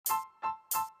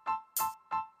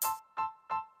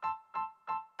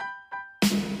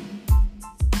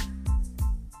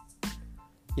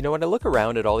You know, when I look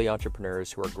around at all the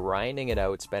entrepreneurs who are grinding it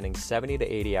out, spending 70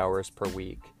 to 80 hours per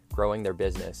week growing their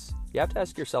business, you have to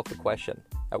ask yourself the question,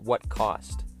 at what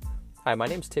cost? Hi, my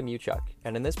name's Tim Uchuk,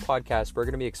 and in this podcast, we're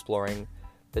going to be exploring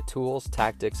the tools,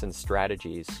 tactics, and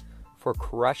strategies for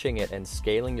crushing it and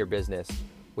scaling your business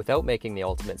without making the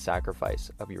ultimate sacrifice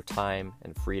of your time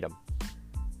and freedom.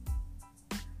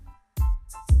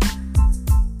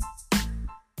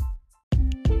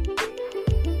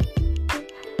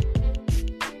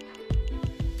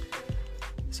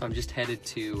 So I'm just headed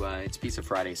to, it's Pizza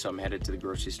Friday, so I'm headed to the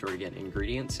grocery store to get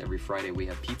ingredients. Every Friday we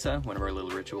have pizza, one of our little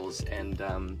rituals, and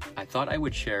I thought I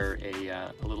would share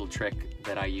a little trick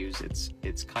that I use.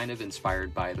 It's kind of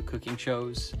inspired by the cooking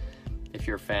shows, if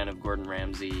you're a fan of Gordon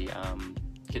Ramsay,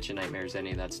 Kitchen Nightmares,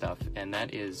 any of that stuff, and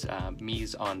that is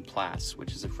mise en place,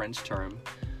 which is a French term,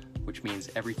 which means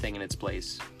everything in its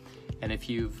place. And if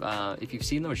you've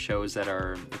seen those shows that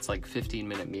are, it's like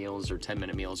 15-minute meals or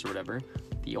 10-minute meals or whatever,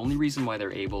 the only reason why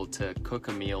they're able to cook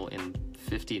a meal in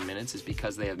 15 minutes is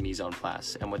because they have mise en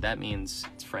place. And what that means,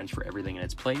 it's French for everything in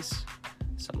its place,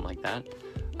 something like that,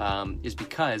 is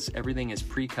because everything is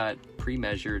pre-cut,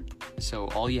 pre-measured, so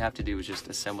all you have to do is just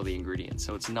assemble the ingredients.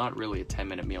 So it's not really a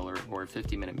 10-minute meal or a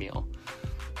 50-minute meal.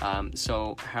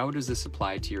 So how does this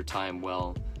apply to your time?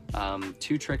 Well,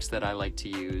 two tricks that I like to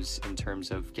use in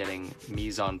terms of getting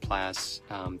mise en place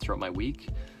throughout my week,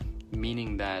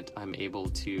 meaning that I'm able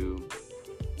to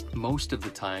most of the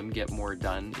time get more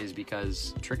done, is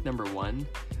because trick number one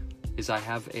is I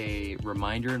have a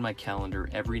reminder in my calendar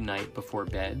every night before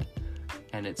bed,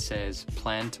 and it says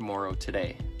plan tomorrow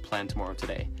today.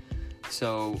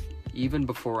 So even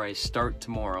before I start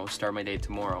my day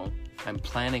tomorrow, I'm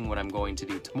planning what I'm going to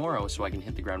do tomorrow so I can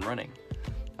hit the ground running.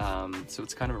 So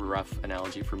it's kind of a rough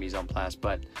analogy for mise en place,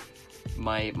 but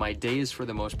my day is for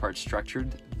the most part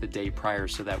structured the day prior,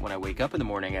 so that when I wake up in the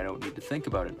morning, I don't need to think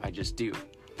about it. I just do.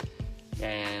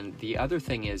 And the other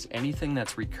thing is, anything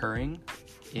that's recurring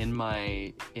in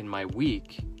my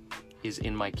week is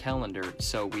in my calendar.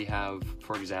 So we have,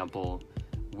 for example,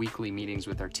 weekly meetings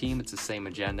with our team. It's the same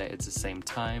agenda, it's the same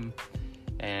time.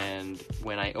 And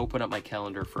when I open up my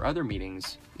calendar for other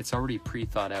meetings, it's already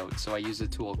pre-thought out. So I use a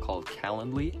tool called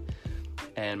Calendly,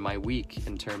 and my week,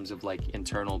 in terms of like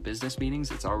internal business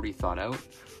meetings, it's already thought out.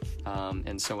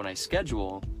 And so when I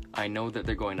schedule, I know that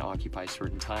they're going to occupy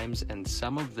certain times, and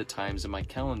some of the times in my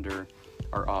calendar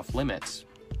are off limits.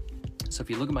 So if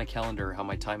you look at my calendar, how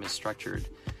my time is structured,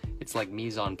 it's like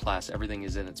mise en place. Everything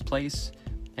is in its place,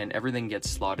 and everything gets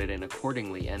slotted in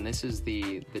accordingly. And this is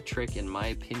the trick, in my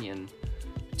opinion,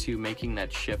 to making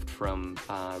that shift from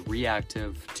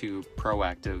reactive to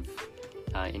proactive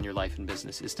in your life and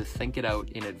business, is to think it out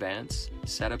in advance,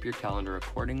 set up your calendar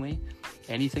accordingly.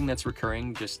 Anything that's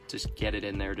recurring, just get it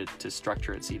in there to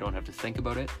structure it so you don't have to think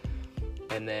about it.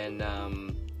 And then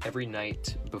every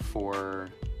night before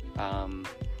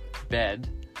bed,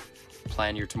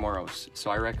 plan your tomorrows. So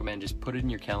I recommend just put it in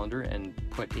your calendar and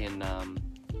put in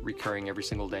recurring every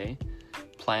single day.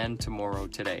 Plan tomorrow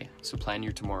today. So plan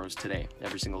your tomorrows today,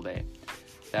 every single day.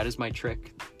 That is my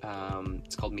trick.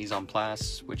 It's called mise en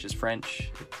place, which is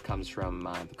French. It comes from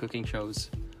the cooking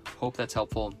shows. Hope that's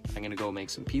helpful. I'm going to go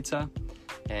make some pizza,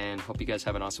 and hope you guys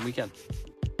have an awesome weekend.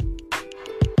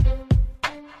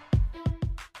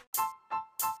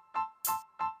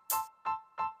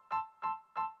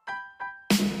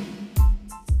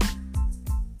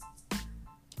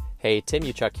 Hey, Tim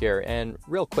Uchuk here, and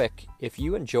real quick, if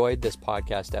you enjoyed this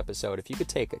podcast episode, if you could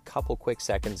take a couple quick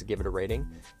seconds to give it a rating,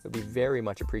 it would be very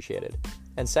much appreciated.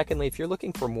 And secondly, if you're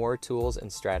looking for more tools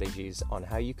and strategies on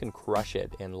how you can crush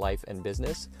it in life and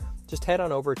business, just head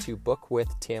on over to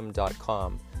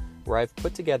bookwithtim.com, where I've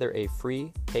put together a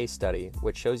free case study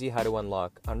which shows you how to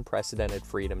unlock unprecedented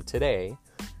freedom today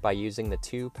by using the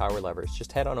 2 power levers.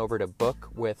 Just head on over to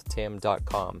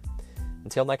bookwithtim.com.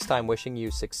 Until next time, wishing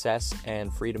you success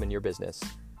and freedom in your business.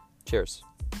 Cheers.